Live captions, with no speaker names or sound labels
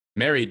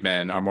married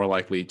men are more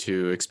likely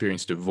to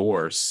experience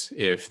divorce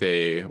if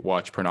they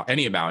watch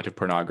any amount of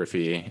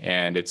pornography.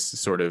 And it's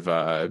sort of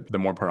the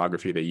more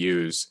pornography they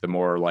use, the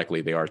more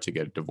likely they are to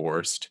get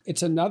divorced.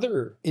 It's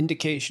another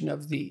indication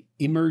of the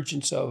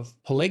emergence of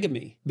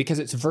polygamy because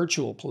it's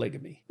virtual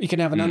polygamy. You can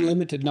have an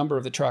unlimited number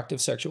of attractive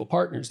sexual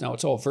partners. Now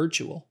it's all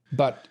virtual,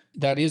 but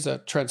that is a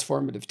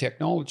transformative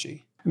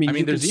technology. I mean,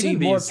 you can see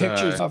more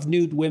pictures of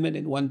nude women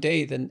in one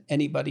day than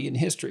anybody in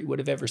history would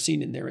have ever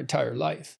seen in their entire life.